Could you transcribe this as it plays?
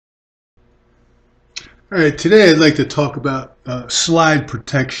All right, today I'd like to talk about slide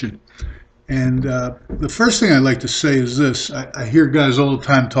protection. And the first thing I'd like to say is this. I hear guys all the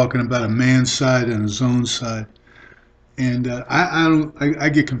time talking about a man side and a zone side. And I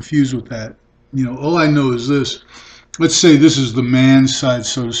get confused with that. You know, all I know is this. Let's say this is the man side,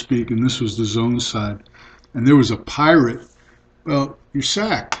 so to speak, and this was the zone side. And there was a pirate. Well, you're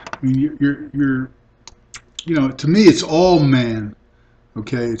sacked. I mean, you know, to me, it's all man.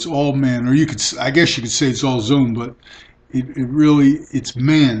 Okay, it's all man, or I guess you could say it's all zone, but it's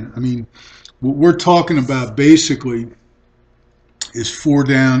man. I mean, what we're talking about basically is four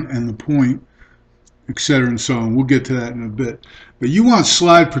down and the point, etc. and so on. We'll get to that in a bit. But you want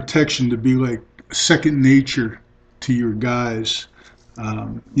slide protection to be like second nature to your guys.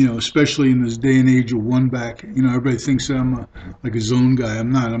 You know, especially in this day and age of one back. You know, everybody thinks that I'm like a zone guy.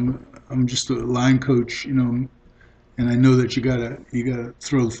 I'm not. I'm just a line coach. You know. And I know that you gotta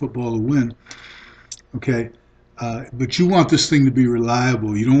throw the football to win, okay? But you want this thing to be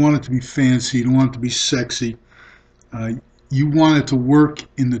reliable. You don't want it to be fancy. You don't want it to be sexy. You want it to work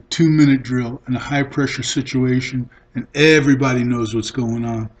in the 2-minute drill in a high-pressure situation, and everybody knows what's going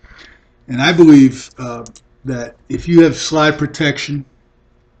on. And I believe that if you have slide protection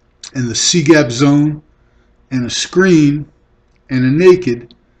and the C-gap zone and a screen and a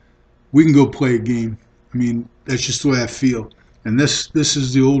naked, we can go play a game. I mean, that's just the way I feel. And this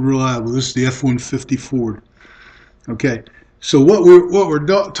is the old reliable. This is the F-150 Ford. Okay, so what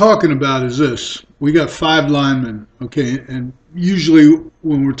we're talking about is this. We got 5 linemen. Okay, and usually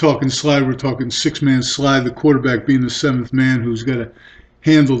when we're talking slide, we're talking 6-man slide. The quarterback being the 7th man, who's got to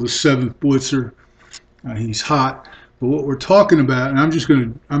handle the 7th blitzer. He's hot. But what we're talking about, and I'm just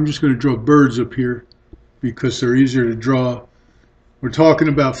gonna draw birds up here because they're easier to draw. We're talking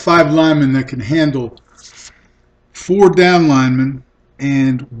about 5 linemen that can handle 4 down linemen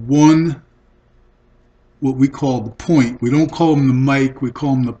and 1 what we call the point. We don't call him the mic, we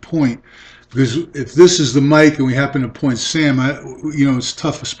call him the point. Because if this is the mic and we happen to point Sam, you know, it's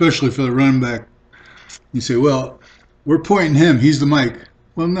tough, especially for the running back. You say, well, we're pointing him, he's the mic.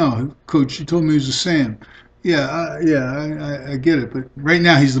 Well, no, coach, you told me he was a Sam. Yeah, I get it, but right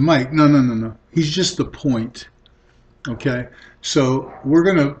now he's the mic. No. He's just the point. Okay, so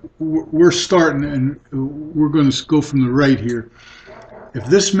we're starting, and we're going to go from the right here. If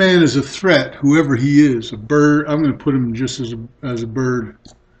this man is a threat, whoever he is, a bird, I'm going to put him just as a bird.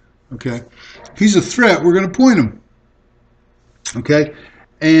 Okay, if he's a threat, we're going to point him. Okay,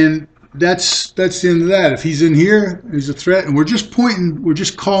 and that's the end of that. If he's in here, he's a threat, and we're just pointing, we're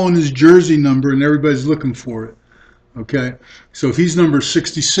just calling his jersey number, and everybody's looking for it. Okay, so if he's number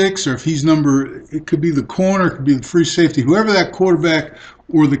 66, or if he's it could be the corner, it could be the free safety, whoever that quarterback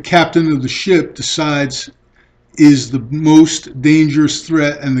or the captain of the ship decides is the most dangerous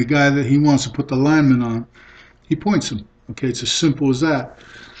threat and the guy that he wants to put the lineman on, he points him. Okay, it's as simple as that.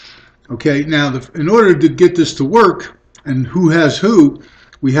 Okay, now in order to get this to work, and who has who,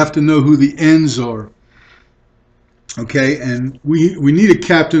 we have to know who the ends are. Okay, and we need a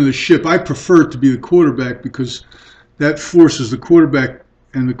captain of the ship. I prefer it to be the quarterback because that forces the quarterback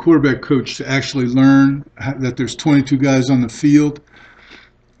and the quarterback coach to actually learn that there's 22 guys on the field.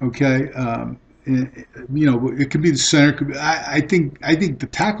 Okay, you know, it could be the center. Could be, I think the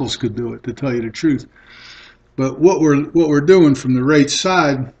tackles could do it, to tell you the truth. But what we're doing from the right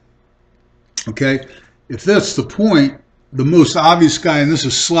side, okay, if that's the point, the most obvious guy, and this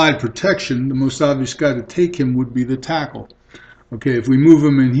is slide protection, the most obvious guy to take him would be the tackle. Okay, if we move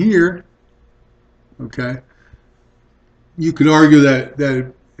him in here, okay, you could argue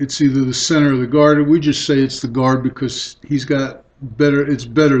that it's either the center or the guard, or we just say it's the guard because he's got better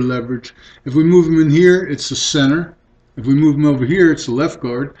leverage. If we move him in here, it's the center. If we move him over here, it's the left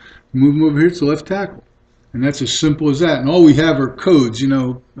guard. If we move him over here, it's the left tackle. And that's as simple as that. And all we have are codes, you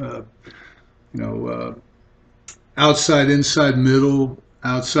know, outside, inside, middle,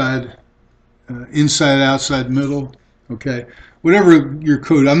 outside, inside, outside, middle. Okay, whatever your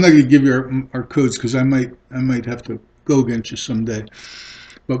code. I'm not going to give you our codes because I might have to go against you someday.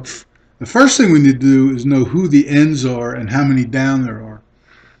 But the first thing we need to do is know who the ends are and how many down there are.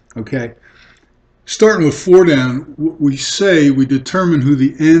 Okay, starting with 4 down, we determine who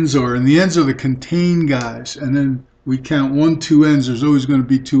the ends are, and the ends are the contained guys, and then we count 1, 2 ends. There's always going to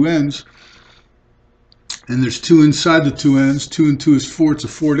be 2 ends. And there's 2 inside the 2 ends. 2 and 2 is 4. It's a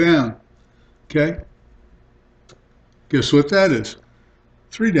 4 down. Okay? Guess what that is?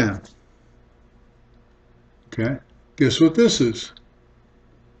 3 down. Okay? Guess what this is?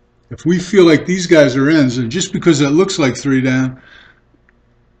 If we feel like these guys are ends, and just because that looks like 3 down,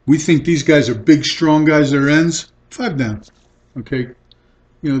 we think these guys are big, strong guys that are ends, 5 down. Okay?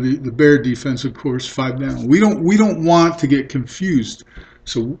 you know, the Bear defense, of course, 5 down. We don't want to get confused.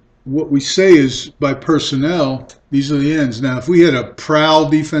 So what we say is, by personnel, these are the ends. Now, if we had a prowl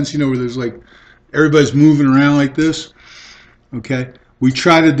defense, you know, where there's like everybody's moving around like this, okay, we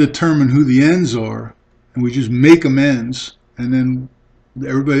try to determine who the ends are, and we just make them ends, and then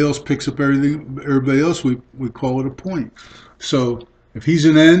everybody else picks up everything. Everybody else, we call it a point. So if he's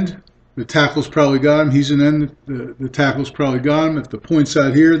an end, the tackle's probably got him. He's an end, the tackle's probably got him. If the point's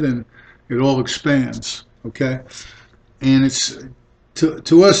out here, then it all expands, okay? And it's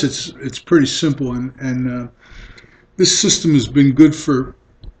to us, it's pretty simple, and this system has been good for.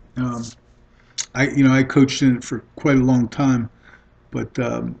 I coached in it for quite a long time, but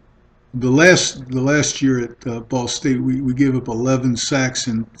the last year at Ball State, we gave up 11 sacks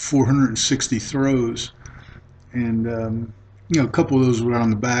and 460 throws, and you know, a couple of those were on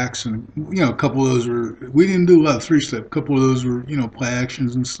the backs, and you know, a couple of those were, we didn't do a lot of 3-step. A couple of those were, you know, play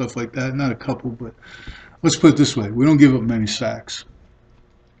actions and stuff like that. Not a couple, but let's put it this way: we don't give up many sacks.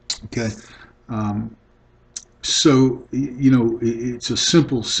 Okay. So, you know, it's a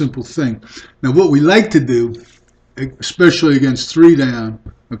simple thing. Now, what we like to do, especially against 3 down,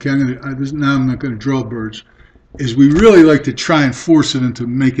 okay, now I'm not going to draw birds, is we really like to try and force it into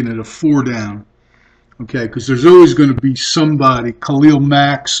making it a 4 down, okay, because there's always going to be somebody, Khalil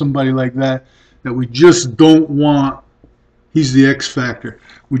Mack, somebody like that, that we just don't want. He's the X factor.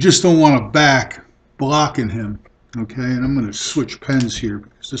 We just don't want a back blocking him, okay, and I'm going to switch pens here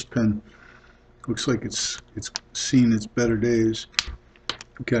because this pen looks like it's seen its better days.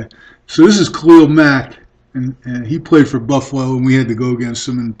 Okay, so this is Khalil Mack, and he played for Buffalo, and we had to go against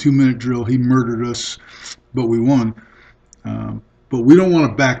him in a 2-minute drill. He murdered us, but we won. But we don't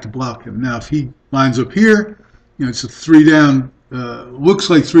want to back to block him. Now, if he lines up here, you know, it's a 3 down. Looks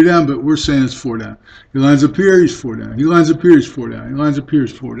like 3 down, but we're saying it's 4 down. He lines up here, he's 4 down. He lines up here, he's 4 down. He lines up here,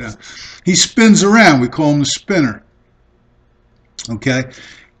 he's 4 down. He spins around. We call him the spinner. Okay.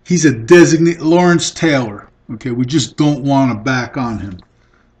 He's a designated Lawrence Taylor. Okay, we just don't want to back on him.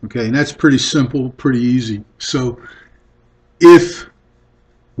 Okay, and that's pretty simple, pretty easy. So if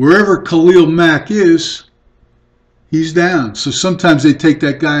wherever Khalil Mack is, he's down. So sometimes they take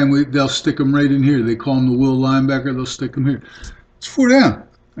that guy and they'll stick him right in here. They call him the will linebacker. They'll stick him here. It's 4 down.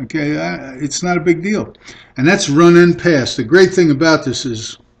 Okay, it's not a big deal. And that's run and pass. The great thing about this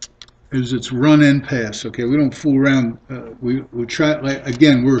is it's run and pass. Okay, we don't fool around. We try, like,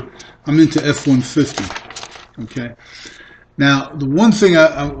 again, I'm into F-150. Okay, now the one thing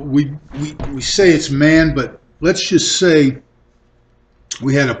we say it's man, but let's just say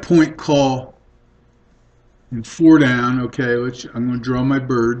we had a point call in 4 down. Okay, I'm going to draw my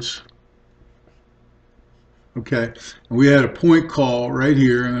birds. Okay, and we had a point call right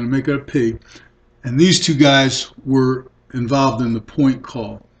here. I'm going to make it a P, and these 2 guys were involved in the point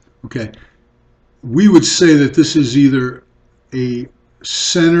call. Okay, we would say that this is either a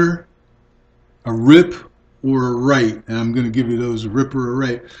center, a rip, or a right. And I'm going to give you those, a rip or a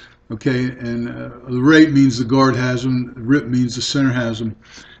right. Okay, and the right means the guard has them, the rip means the center has them.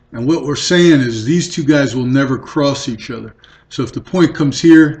 And what we're saying is these 2 guys will never cross each other. So if the point comes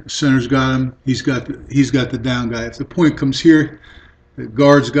here, the center's got him, he's got the down guy. If the point comes here, the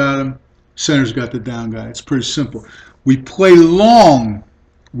guard's got him, center's got the down guy. It's pretty simple. We play long.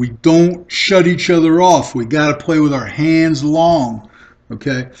 We don't shut each other off. We got to play with our hands long,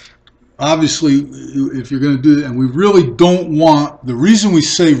 okay? Obviously, if you're going to do that, and we really don't want, the reason we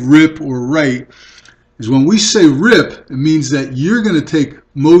say rip or right is when we say rip, it means that you're going to take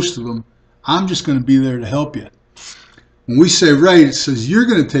most of them. I'm just going to be there to help you. When we say right, it says you're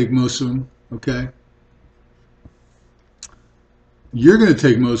going to take most of them, okay? You're going to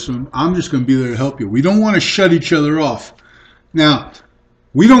take most of them. I'm just going to be there to help you. We don't want to shut each other off. Now,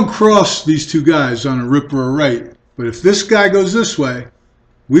 we don't cross these 2 guys on a rip or a right, but if this guy goes this way,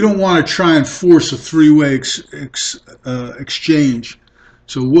 we don't want to try and force a 3-way exchange.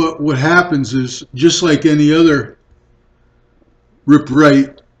 So what happens is, just like any other rip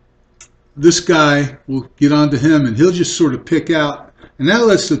right, this guy will get onto him and he'll just sort of pick out, and that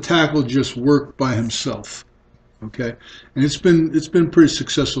lets the tackle just work by himself. Okay, and it's been pretty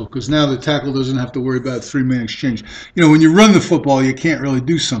successful because now the tackle doesn't have to worry about a 3-man exchange. You know, when you run the football, you can't really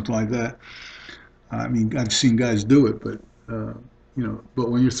do something like that. I mean, I've seen guys do it, but you know, but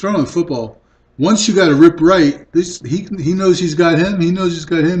when you're throwing the football, once you got a rip right, he knows he's got him. He knows he's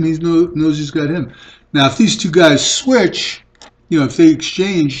got him. He knows he's got him. Now, if these 2 guys switch, you know, if they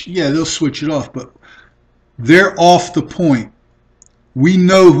exchange, yeah, they'll switch it off, but they're off the point. We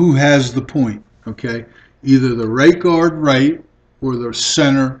know who has the point. Okay. Either the right guard right or the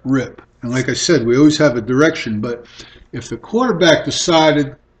center rip. And like I said, we always have a direction, but if the quarterback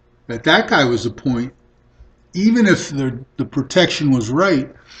decided that that guy was the point, even if the protection was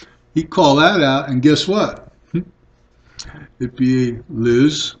right, he'd call that out, and guess what? It'd be a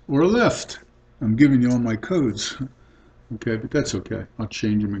Liz or a left. I'm giving you all my codes. Okay, but that's okay. I'll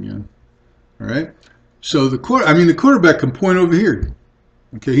change them again. All right. So the quarterback can point over here.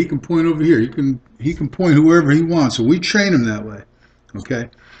 Okay, he can point over here. He can point whoever he wants. So we train him that way. Okay.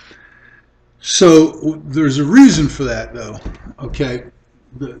 So there's a reason for that, though. Okay,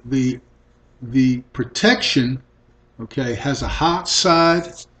 the protection, okay, has a hot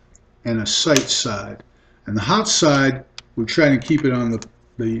side and a sight side, and the hot side we're trying to keep it on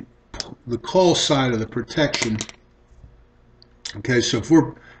the call side of the protection. Okay, so if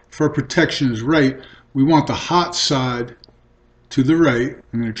our protection is right, we want the hot side to the right.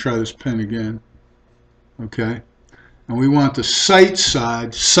 I'm going to try this pen again. Okay, and we want the sight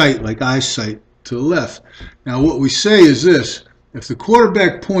side, sight like eyesight, to the left. Now what we say is this: if the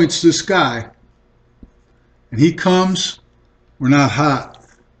quarterback points this guy and he comes, we're not hot.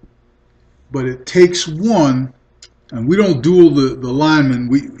 But it takes one, and we don't duel the linemen.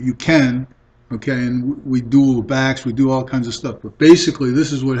 You can, okay, and we duel the backs, we do all kinds of stuff. But basically,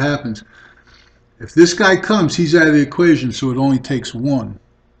 this is what happens. If this guy comes, he's out of the equation, so it only takes one.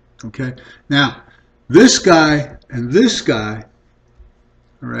 Okay. Now, this guy and this guy,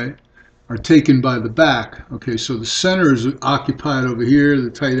 all right, are taken by the back. Okay, so the center is occupied over here, the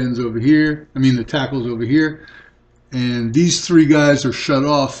tight end's over here. I mean, the tackle's over here, and these three guys are shut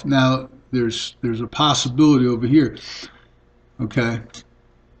off. Now, there's a possibility over here. Okay.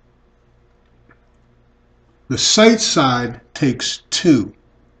 The sight side takes two.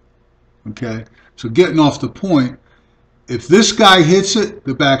 Okay. So getting off the point, if this guy hits it,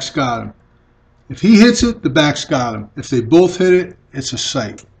 the back's got him. If he hits it, the back's got him. If they both hit it, it's a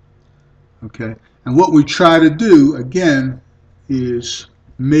sight. Okay. And what we try to do, again, is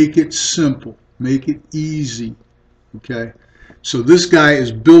make it simple. Make it easy. Okay. So this guy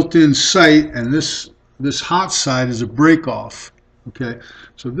is built-in sight, and this hot side is a break-off. Okay,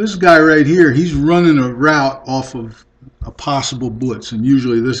 so this guy right here, he's running a route off of a possible blitz, and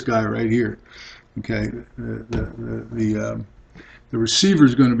usually this guy right here. Okay, the receiver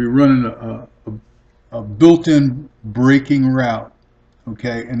is going to be running a built-in breaking route.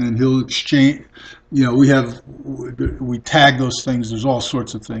 Okay, and then he'll exchange. You know, we tag those things. There's all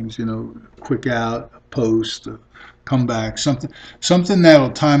sorts of things. You know, quick out, post. Come back, something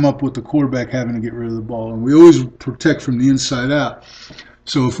that'll time up with the quarterback having to get rid of the ball, and we always protect from the inside out.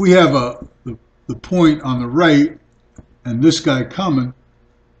 So if we have the point on the right and this guy coming,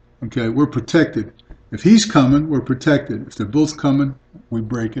 okay, we're protected. If he's coming, we're protected. If they're both coming, we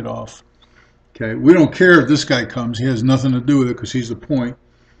break it off. Okay, we don't care if this guy comes; he has nothing to do with it because he's the point.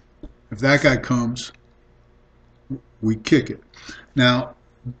 If that guy comes, we kick it. Now,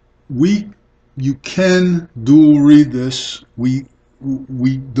 you can dual read this. We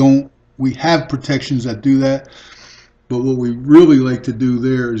have protections that do that, but what we really like to do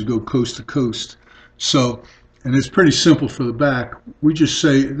there is go coast to coast. So, and it's pretty simple for the back. We just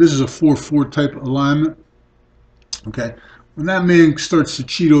say this is a 4-4 type alignment. Okay, when that man starts to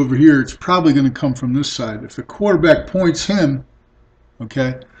cheat over here, it's probably going to come from this side. If the quarterback points him,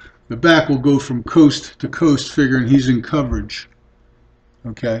 okay, the back will go from coast to coast, figuring he's in coverage.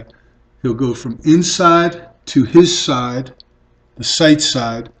 Okay. He'll go from inside to his side, the sight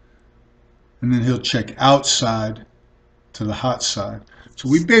side, and then he'll check outside to the hot side. So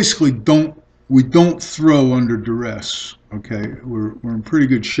we basically don't throw under duress. Okay, we're in pretty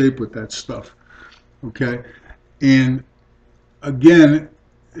good shape with that stuff. Okay, and again,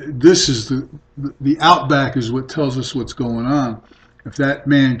 this is the outback is what tells us what's going on. If that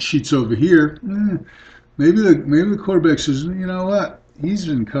man cheats over here, maybe the quarterback says, you know what, he's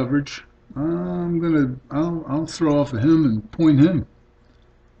in coverage. I'll throw off of him and point him.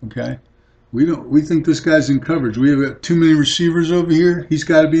 Okay, we think this guy's in coverage. We have got too many receivers over here. He's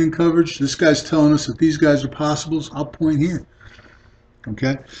got to be in coverage. This guy's telling us that these guys are possibles. I'll point here.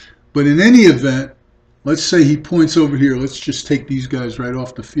 Okay, but in any event, let's say he points over here. Let's just take these guys right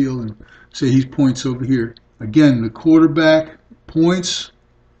off the field and say he points over here. Again, the quarterback points.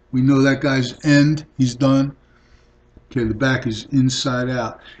 We know that guy's end. He's done. Okay, the back is inside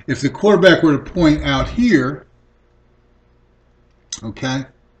out. If the quarterback were to point out here, okay,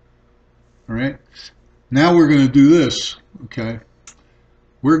 all right, now we're going to do this, okay.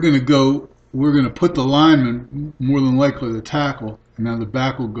 We're going to put the lineman, more than likely the tackle, and now the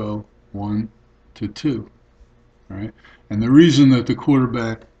back will go 1 to 2, all right. And the reason that the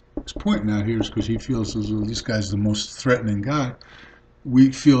quarterback is pointing out here is because he feels as though this guy's the most threatening guy.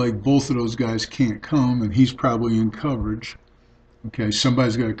 We feel like both of those guys can't come, and he's probably in coverage. Okay,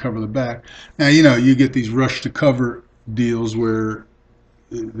 somebody's got to cover the back. Now, you know, you get these rush to cover deals where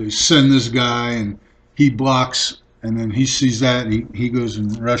they send this guy and he blocks, and then he sees that and he goes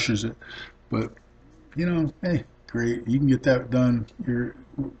and rushes it. But, you know, hey, great, you can get that done.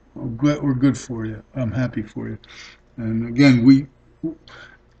 We're good for you. I'm happy for you. And again,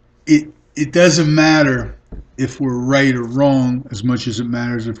 it doesn't matter if we're right or wrong as much as it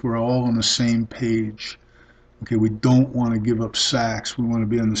matters if we're all on the same page. Okay, we don't want to give up sacks. We want to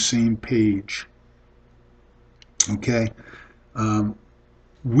be on the same page. Okay, um,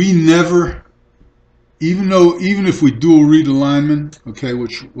 we never, even if we dual read a lineman, okay,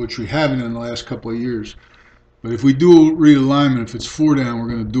 which we haven't in the last couple of years, but if we dual read a lineman, if it's 4 down, we're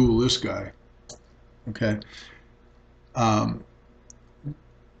going to dual this guy. Okay. Um,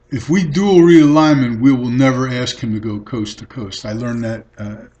 if we dual read a lineman, we will never ask him to go coast to coast. I learned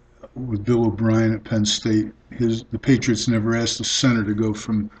that with Bill O'Brien at Penn State. The Patriots never asked the center to go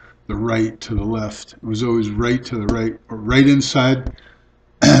from the right to the left. It was always right to the right, or right inside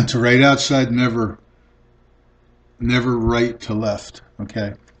to right outside, never right to left,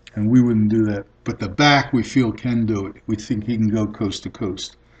 okay? And we wouldn't do that. But the back, we feel, can do it. We think he can go coast to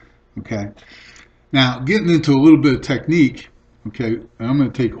coast, okay? Now, getting into a little bit of technique, okay, and I'm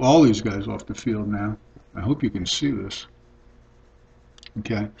going to take all these guys off the field now. I hope you can see this,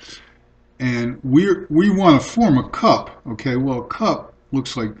 okay? And we want to form a cup, okay? Well, a cup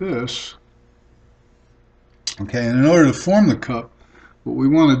looks like this, okay? And in order to form the cup, what we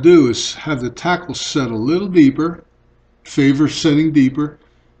want to do is have the tackle set a little deeper, favor setting deeper,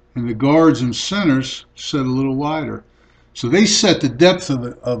 and the guards and centers set a little wider. So they set the depth of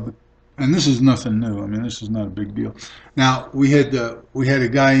the and this is nothing new. I mean, this is not a big deal. Now we had a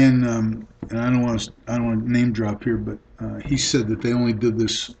guy in, and I don't want to name drop here, but he said that they only did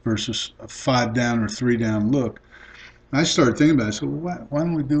this versus a 5 down or 3 down look. And I started thinking about it. I said, well, why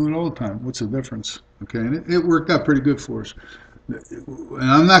don't we do it all the time? What's the difference? Okay, and it worked out pretty good for us.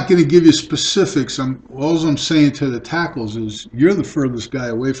 And I'm not going to give you specifics. All I'm saying to the tackles is you're the furthest guy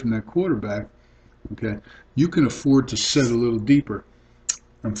away from that quarterback. Okay, you can afford to set a little deeper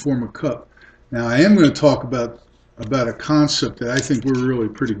and form a cup. Now I am going to talk about a concept that I think we're really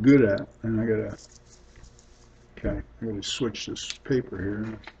pretty good at. And I gotta switch this paper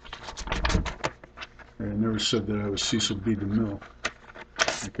here. I never said that I was Cecil B. DeMille.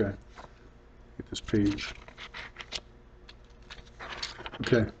 Okay, get this page.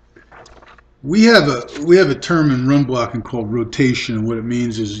 Okay, we have a term in run blocking called rotation, and what it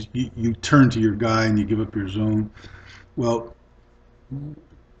means is you turn to your guy and you give up your zone. Well,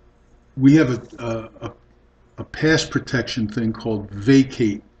 we have a pass protection thing called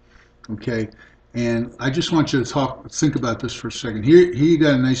vacate. Okay, and I just want you to think about this for a second. Here you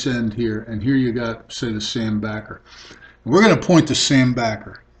got a nice end here, and here you got, say, the Sam backer. And we're going to point to Sam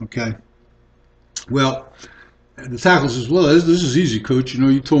backer. Okay, well. The tackle says, well, this is easy, coach. You know,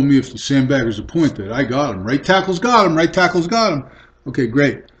 you told me if the sandbaggers are pointed. I got him. Right tackle's got him. Right tackle's got him. Okay,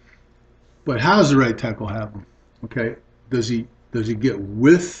 great. But how does the right tackle have him? Okay, does he get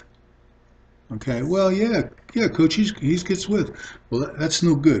width? Okay, well, yeah, coach, he gets width. Well, that's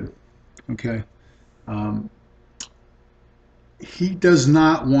no good. Okay, he does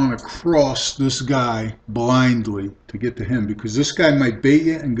not want to cross this guy blindly to get to him because this guy might bait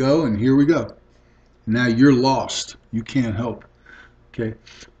you and go, and here we go. Now you're lost. You can't help. Okay.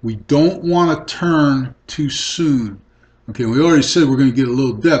 We don't want to turn too soon. Okay. We already said we're going to get a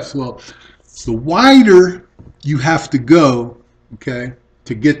little depth. Well, the wider you have to go, okay,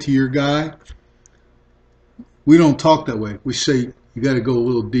 to get to your guy, we don't talk that way. We say you got to go a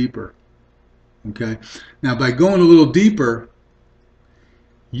little deeper. Okay. Now, by going a little deeper,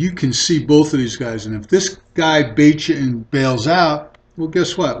 you can see both of these guys. And if this guy baits you and bails out, well,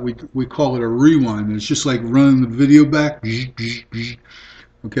 guess what? We call it a rewind. It's just like running the video back.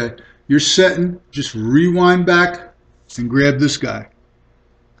 Okay, you're setting, just rewind back and grab this guy.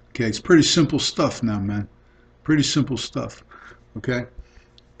 Okay, it's pretty simple stuff now, man. Pretty simple stuff. Okay,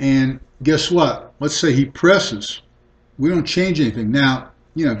 and guess what? Let's say he presses. We don't change anything. Now,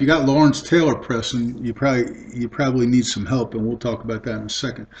 you know, if you got Lawrence Taylor pressing, you probably need some help, and we'll talk about that in a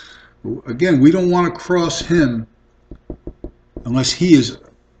second. But again, we don't want to cross him unless he is,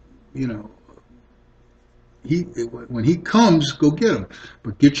 you know, when he comes, go get him.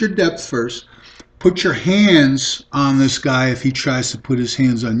 But get your depth first. Put your hands on this guy if he tries to put his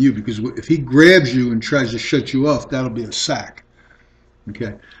hands on you, because if he grabs you and tries to shut you off, that'll be a sack.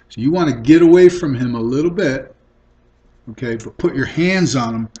 Okay, so you want to get away from him a little bit. Okay, but put your hands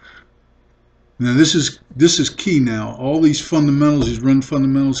on him. Now this is key. Now all these fundamentals, these run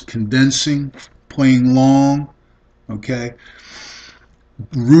fundamentals, condensing, playing long. Okay.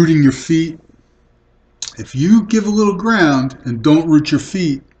 rooting your feet. If you give a little ground and don't root your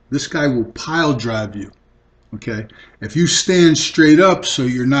feet, this guy will pile drive you. Okay? If you stand straight up so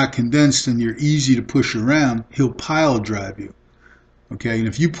you're not condensed and you're easy to push around, he'll pile drive you. Okay? And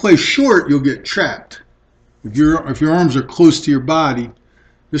if you play short, you'll get trapped. If your arms are close to your body,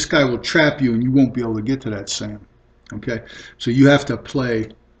 this guy will trap you and you won't be able to get to that sand. Okay? So you have to play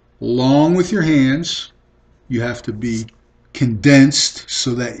long with your hands. You have to be condensed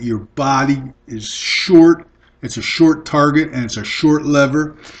so that your body is short. It's a short target and it's a short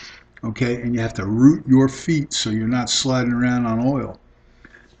lever. Okay? And you have to root your feet so you're not sliding around on oil.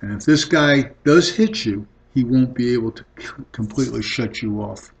 And if this guy does hit you, he won't be able to completely shut you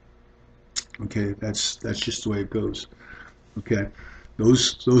off. Okay? That's just the way it goes. Okay?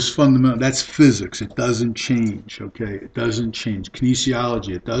 Those fundamental, that's physics. It doesn't change. Okay? It doesn't change.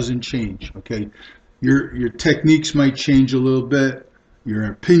 Kinesiology, it doesn't change. Okay? Your techniques might change a little bit.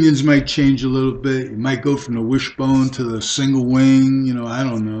 Your opinions might change a little bit. You might go from the wishbone to the single wing, you know, I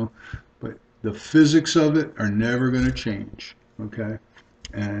don't know. But the physics of it are never going to change, okay?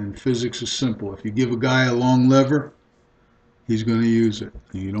 And physics is simple. If you give a guy a long lever, he's going to use it.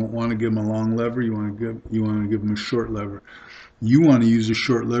 You don't want to give him a long lever. You want to give him a short lever. You want to use a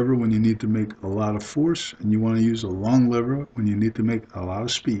short lever when you need to make a lot of force, and you want to use a long lever when you need to make a lot of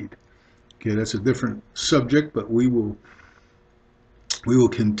speed. Okay, that's a different subject, but we will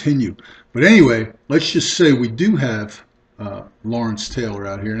continue. But anyway, let's just say we do have Lawrence Taylor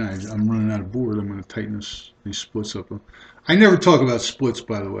out here, and I'm running out of board. I'm going to tighten these splits up. I never talk about splits,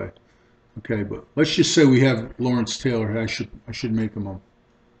 by the way. Okay, but let's just say we have Lawrence Taylor. I should make him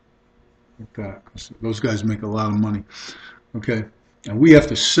like that. Those guys make a lot of money. Okay, and we have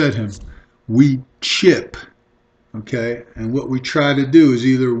to set him. We chip. Okay, and what we try to do is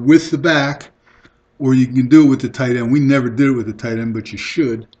either with the back, or you can do it with the tight end. We never did it with the tight end, but you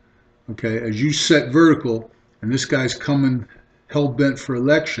should. Okay, as you set vertical, and this guy's coming hell bent for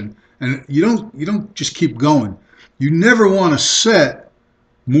election, and you don't just keep going. You never want to set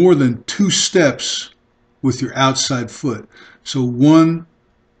more than 2 steps with your outside foot. So one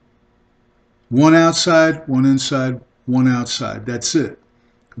outside, one inside, one outside. That's it.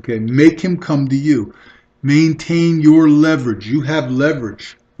 Okay, make him come to you. Maintain your leverage. You have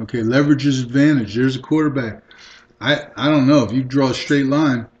leverage. Okay, leverage is advantage. There's a quarterback. I don't know. If you draw a straight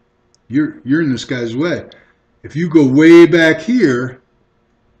line, you're in this guy's way. If you go way back here,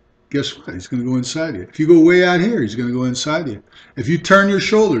 guess what? He's going to go inside you. If you go way out here, he's going to go inside you. If you turn your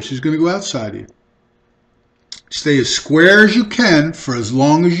shoulders, he's going to go outside you. Stay as square as you can for as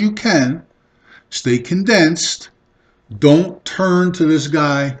long as you can. Stay condensed. Don't turn to this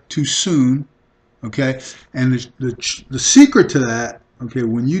guy too soon. Okay, and the secret to that, okay,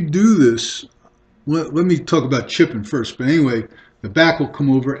 when you do this, let me talk about chipping first. But anyway, the back will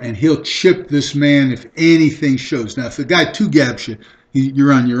come over and he'll chip this man if anything shows. Now, if the guy two-gaps you,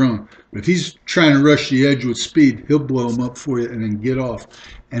 you're on your own. But if he's trying to rush the edge with speed, he'll blow him up for you and then get off.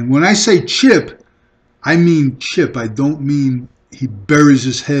 And when I say chip, I mean chip. I don't mean he buries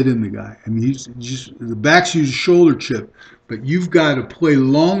his head in the guy. I mean, the backs use a shoulder chip. But you've got to play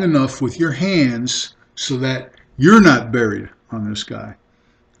long enough with your hands so that you're not buried on this guy.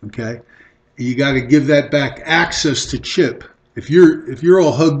 Okay? You got to give that back access to chip. If you're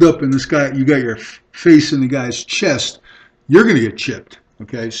all hugged up in this guy, you got your face in the guy's chest, you're going to get chipped.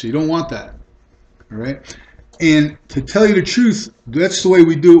 Okay? So you don't want that. All right? And to tell you the truth, that's the way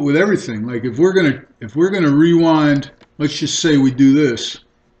we do it with everything. Like if we're gonna rewind, let's just say we do this.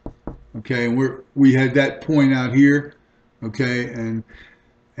 Okay, and we had that point out here. Okay, and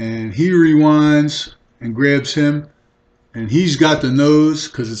he rewinds and grabs him, and he's got the nose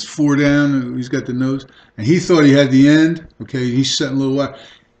because it's 4 down, and he's got the nose, and he thought he had the end. Okay, he's setting a little wide.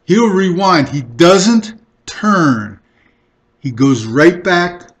 He'll rewind. He doesn't turn. He goes right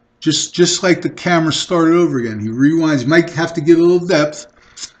back, just like the camera started over again. He rewinds. He might have to get a little depth,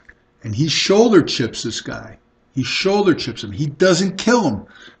 and he shoulder chips this guy. He shoulder chips him. He doesn't kill him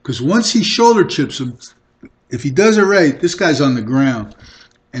because once he shoulder chips him, if he does it right, this guy's on the ground.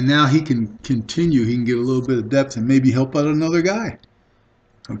 And now he can continue. He can get a little bit of depth and maybe help out another guy.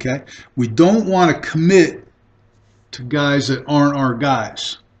 Okay? We don't want to commit to guys that aren't our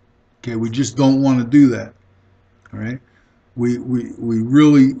guys. Okay? We just don't want to do that. All right? We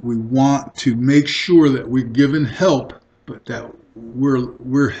want to make sure that we're giving help, but that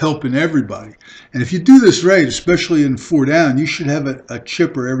we're helping everybody. And if you do this right, especially in 4 down, you should have a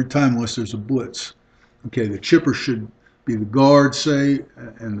chipper every time unless there's a blitz. Okay, the chipper should be the guard, say,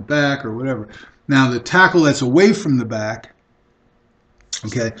 and the back or whatever. Now, the tackle that's away from the back,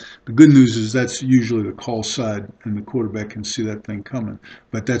 Okay, the good news is that's usually the call side, and the quarterback can see that thing coming.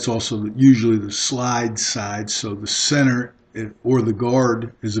 But that's also usually the slide side, so the center or the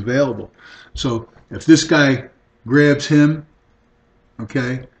guard is available. So if this guy grabs him,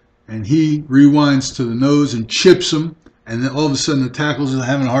 okay, and he rewinds to the nose and chips him, and then all of a sudden the tackles are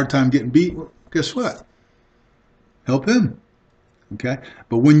having a hard time getting beat, well, guess what? Help him. Okay,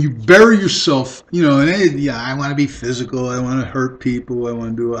 but when you bury yourself, and hey, yeah, I want to be physical, I want to hurt people, I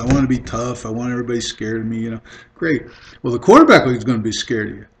want to be tough, I want everybody scared of me, great. Well, the quarterback is going to be scared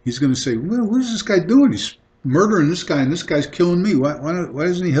of you. He's going to say, well, what is this guy doing? He's murdering this guy, and this guy's killing me. Why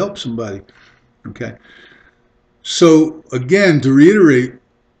doesn't he help somebody? Okay. So again, to reiterate,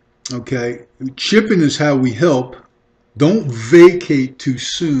 okay, chipping is how we help. Don't vacate too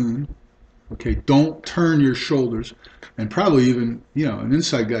soon. Okay, don't turn your shoulders, and probably even an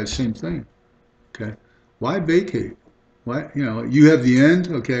inside guy, same thing. Okay, why vacate? Why you have the end?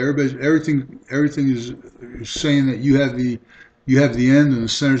 Okay, everything is saying that you have the end and the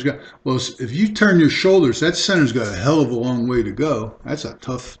center's got. Well, if you turn your shoulders, that center's got a hell of a long way to go. That's a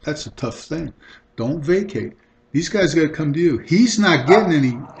tough thing. Don't vacate. These guys got to come to you. He's not getting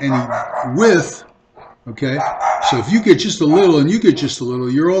any width. Okay, so if you get just a little and you get just a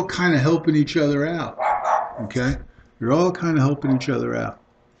little, you're all kind of helping each other out. Okay, you're all kind of helping each other out.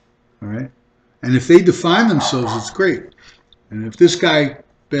 All right, and if they define themselves, it's great. And if this guy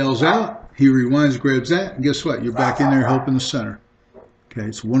bails out, he rewinds, grabs that, and guess what? You're back in there helping the center. Okay,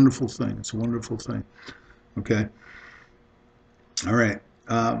 it's a wonderful thing. It's a wonderful thing. Okay, all right.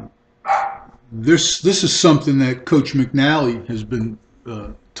 This is something that Coach McNally has been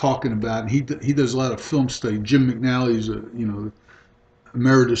talking about. He does a lot of film study. Jim McNally is a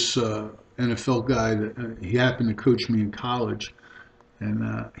emeritus NFL guy that he happened to coach me in college,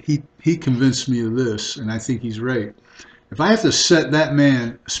 and he convinced me of this, and I think he's right. If I have to set that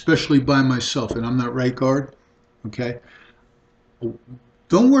man, especially by myself, and I'm not right guard, okay,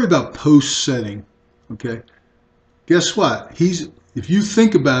 don't worry about post setting, okay. Guess what? If you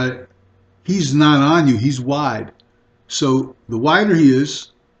think about it, he's not on you. He's wide. So the wider he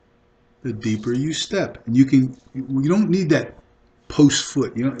is, the deeper you step, and you don't need that post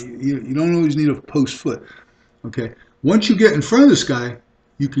foot. You don't always need a post foot. Okay. Once you get in front of this guy,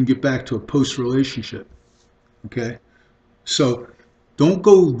 you can get back to a post relationship. Okay. So don't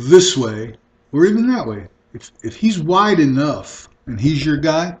go this way or even that way. If he's wide enough and he's your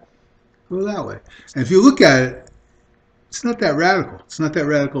guy, go that way. And if you look at it, it's not that radical. It's not that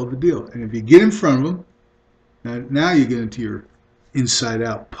radical of a deal. And if you get in front of him, now you get into your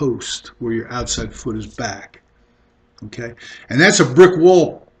inside-out post where your outside foot is back. Okay? And that's a brick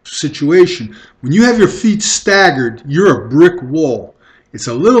wall situation. When you have your feet staggered, you're a brick wall. It's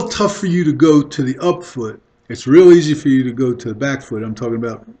a little tough for you to go to the up foot. It's real easy for you to go to the back foot. I'm talking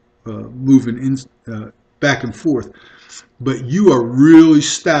about moving back and forth. But you are really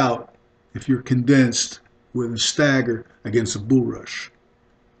stout if you're condensed with a stagger against a bull rush.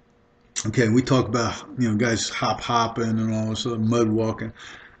 Okay, we talk about guys hopping and all this other mud walking.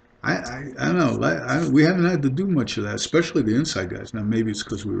 I don't know. We haven't had to do much of that, especially the inside guys. Now maybe it's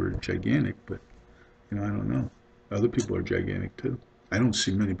because we were gigantic, but I don't know. Other people are gigantic too. I don't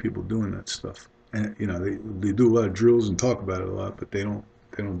see many people doing that stuff. And they do a lot of drills and talk about it a lot, but they don't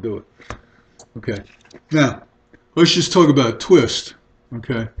do it. Okay, now let's just talk about twist.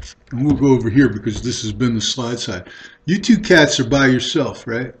 Okay, and we'll go over here because this has been the slide side. You two cats are by yourself,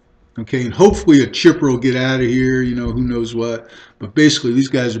 right? Okay, and hopefully a chipper will get out of here, who knows what. But basically, these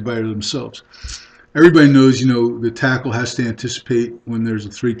guys are by themselves. Everybody knows, the tackle has to anticipate when there's a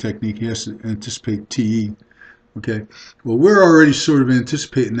 3 technique. He has to anticipate TE. Okay, well, we're already sort of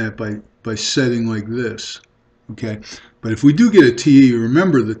anticipating that by setting like this. Okay, but if we do get a TE,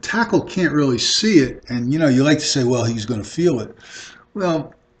 remember the tackle can't really see it, and you like to say, well, he's going to feel it.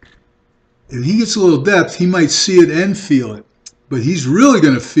 Well, if he gets a little depth, he might see it and feel it. But he's really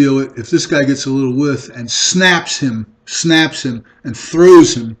going to feel it if this guy gets a little width and snaps him, and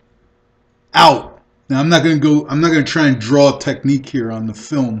throws him out. Now, I'm not going to try and draw a technique here on the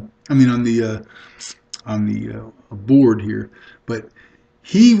film. I mean, on the board here. But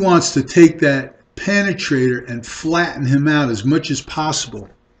he wants to take that penetrator and flatten him out as much as possible.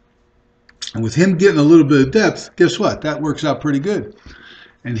 And with him getting a little bit of depth, guess what? That works out pretty good.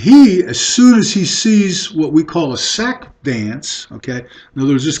 And he, as soon as he sees what we call a sack dance, okay, in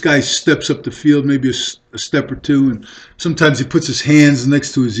other words, this guy steps up the field maybe a step or two, and sometimes he puts his hands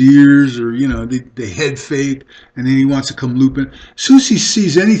next to his ears, or, they head fake, and then he wants to come looping. As soon as he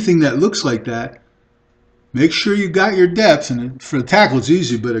sees anything that looks like that, make sure you got your depth. And for the tackle, it's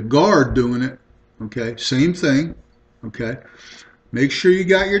easy, but a guard doing it, okay, same thing, okay. Make sure you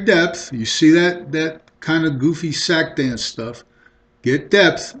got your depth. You see that kind of goofy sack dance stuff. Get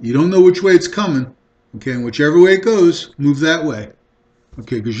depth. You don't know which way it's coming. Okay, and whichever way it goes, move that way.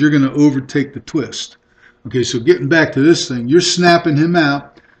 Okay, because you're going to overtake the twist. Okay, so getting back to this thing, you're snapping him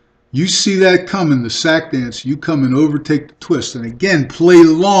out. You see that coming, the sack dance. You come and overtake the twist. And again, play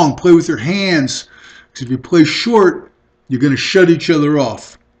long. Play with your hands. Because if you play short, you're going to shut each other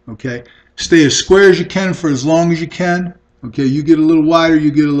off. Okay, stay as square as you can for as long as you can. Okay, you get a little wider,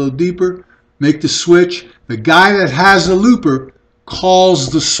 you get a little deeper. Make the switch. The guy that has the looper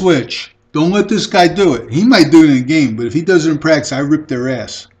calls the switch. Don't let this guy do it. He might do it in a game, but if he does it in practice, I rip their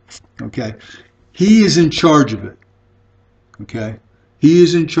ass. Okay, he is in charge of it. Okay, he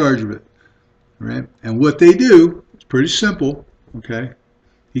is in charge of it. Right, and what they do, it's pretty simple. Okay,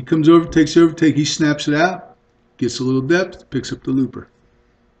 he comes over, takes the overtake, he snaps it out, gets a little depth, picks up the looper.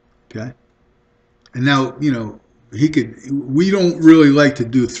 Okay, and now, you know, we don't really like to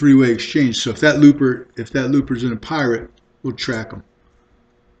do a three-way exchange. So if that looper's in a pirate, we'll track him.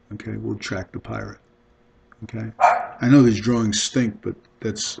 Okay, we'll track the pirate. Okay, I know these drawings stink, but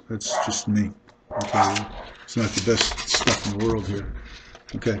that's just me. Okay, it's not the best stuff in the world here.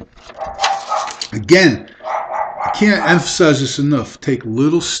 Okay, again, I can't emphasize this enough. Take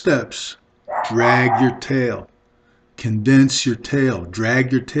little steps. Drag your tail. Condense your tail.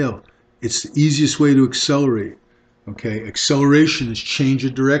 Drag your tail. It's the easiest way to accelerate. Okay, acceleration is change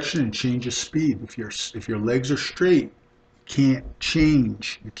of direction and change of speed. If your legs are straight, you can't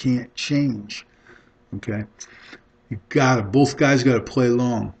change. You can't change. Okay, both guys got to play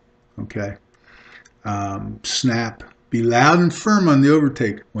long. Okay, snap. Be loud and firm on the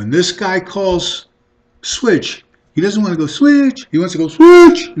overtake. When this guy calls switch, he doesn't want to go switch. He wants to go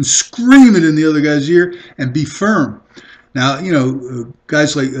switch and scream it in the other guy's ear and be firm. Now, you know,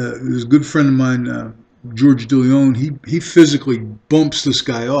 guys like there's a good friend of mine, George DeLeon. He physically bumps this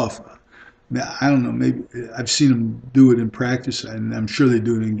guy off. Now, I don't know. Maybe I've seen him do it in practice, and I'm sure they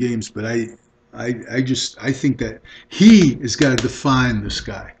do it in games. But I think that he has got to define this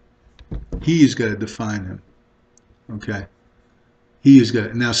guy. He has got to define him. Okay. He has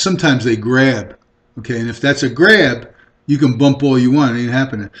got. Now, sometimes they grab. Okay, and if that's a grab, you can bump all you want. It ain't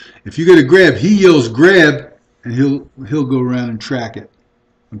happening. If you get a grab, he yells grab, and he'll go around and track it.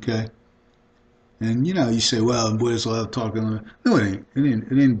 Okay. And you know, you say, well, boy, there's a lot of talking. No, it ain't.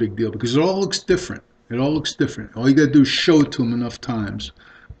 It ain't a big deal because it all looks different. It all looks different. All you got to do is show it to them enough times.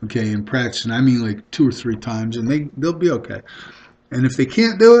 Okay, in practice, and I mean like 2 or 3 times, and they'll be okay. And if they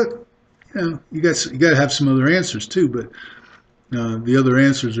can't do it, you know, you got to have some other answers too. But the other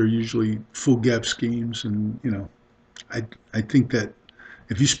answers are usually full gap schemes, and you know, I think that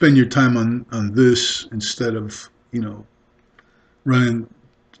if you spend your time on this instead of, you know, running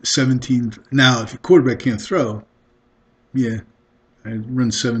 17. Now, if your quarterback can't throw, yeah, I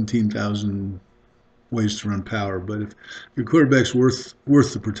run 17,000 ways to run power. But if your quarterback's worth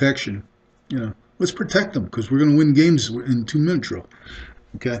the protection, you know, let's protect them because we're going to win games in 2-minute drill.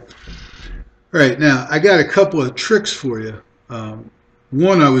 Okay. All right. Now I got a couple of tricks for you.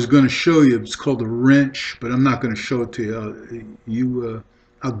 One I was going to show you. It's called a wrench, but I'm not going to show it to you.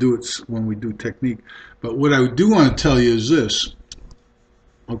 I'll do it when we do technique. But what I do want to tell you is this.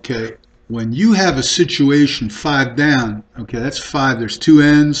 Okay, when you have a situation 5 down, okay, that's 5. There's 2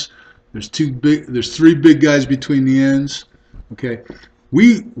 ends. There's 3 big guys between the ends. Okay,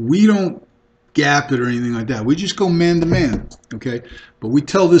 we don't gap it or anything like that. We just go man to man. Okay, but we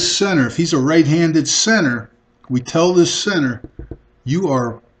tell this center, if he's a right-handed center, we tell this center, you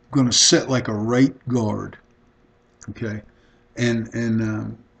are going to set like a right guard. Okay,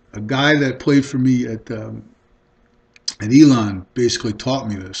 and a guy that played for me at Elon basically taught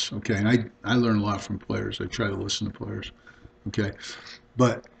me this. Okay, and I learn a lot from players. I try to listen to players. Okay,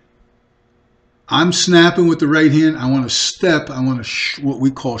 but I'm snapping with the right hand. I want to step. I want to what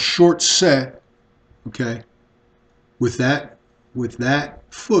we call short set. Okay, with that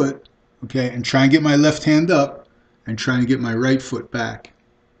foot. Okay, and try and get my left hand up and trying to get my right foot back.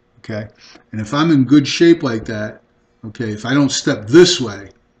 Okay, and if I'm in good shape like that, okay, if I don't step this way,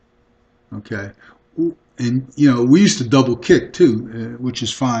 okay, and you know, we used to double kick too, which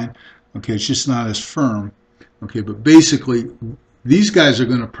is fine. Okay, it's just not as firm. Okay, but basically, these guys are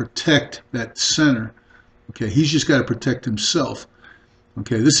going to protect that center. Okay, he's just got to protect himself.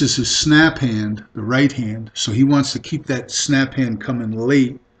 Okay, this is his snap hand, the right hand, so he wants to keep that snap hand coming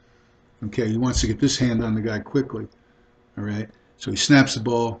late. Okay, he wants to get this hand on the guy quickly. All right, so he snaps the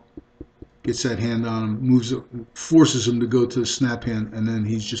ball, gets that hand on him, moves it, forces him to go to the snap hand, and then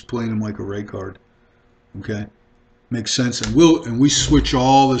he's just playing him like a right guard. Okay, Makes sense, and we switch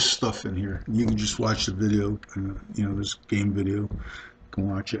all this stuff in here. You can just watch the video, you know, this game video. You can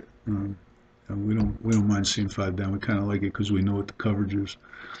watch it. And we don't mind seeing 5 down. We kind of like it because we know what the coverage is.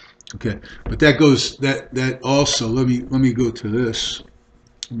 Okay, but that also. Let me go to this.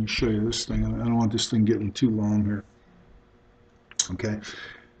 Let me show you this thing. I don't want this thing getting too long here. Okay,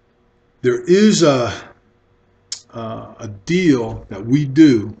 there is a deal that we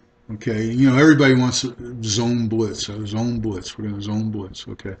do. Okay, you know, everybody wants a zone blitz. Zone blitz. We're going to zone blitz.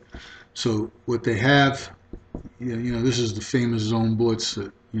 Okay, so what they have, you know, this is the famous zone blitz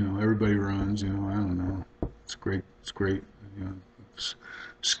that, you know, everybody runs. You know, I don't know. It's great. It's great. You know, it's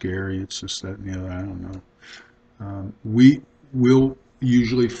scary. It's just that and the other. I don't know. We will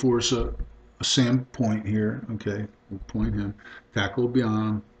usually force a Sam point here. Okay, we'll point him. Tackle beyond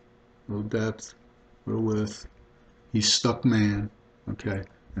him. Little depth. Little width. He's stuck man. Okay.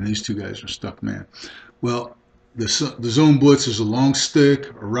 And these two guys are stuck man. Well, the zone blitz is a long stick,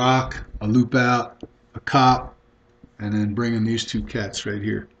 a rock, a loop out, a cop, and then bringing these two cats right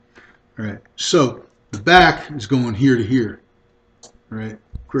here. All right. So the back is going here to here. All right.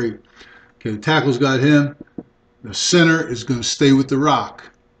 Great. Okay. The tackle's got him. The center is going to stay with the rock.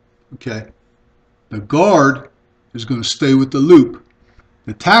 Okay. The guard is going to stay with the loop.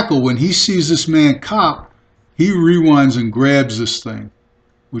 The tackle, when he sees this man cop, he rewinds and grabs this thing,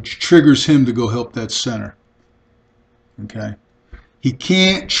 which triggers him to go help that center. Okay. He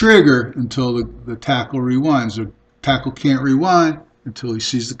can't trigger until the tackle rewinds. The tackle can't rewind until he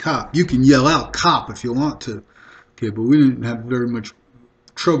sees the cop. You can yell out cop if you want to. Okay, but we didn't have very much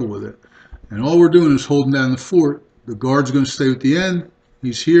trouble with it. And all we're doing is holding down the fort. The guard's going to stay with the end.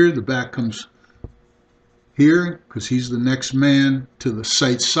 He's here. The back comes here because he's the next man to the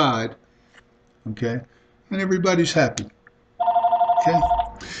sight side. Okay. And everybody's happy. Okay.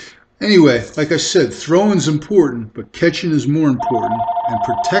 Anyway, like I said, throwing's important, but catching is more important, and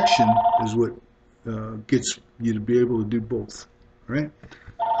protection is what gets you to be able to do both. All right?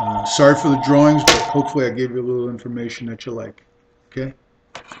 Sorry for the drawings, but hopefully I gave you a little information that you like. Okay?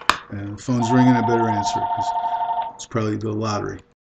 And the phone's ringing, I better answer it because it's probably the lottery.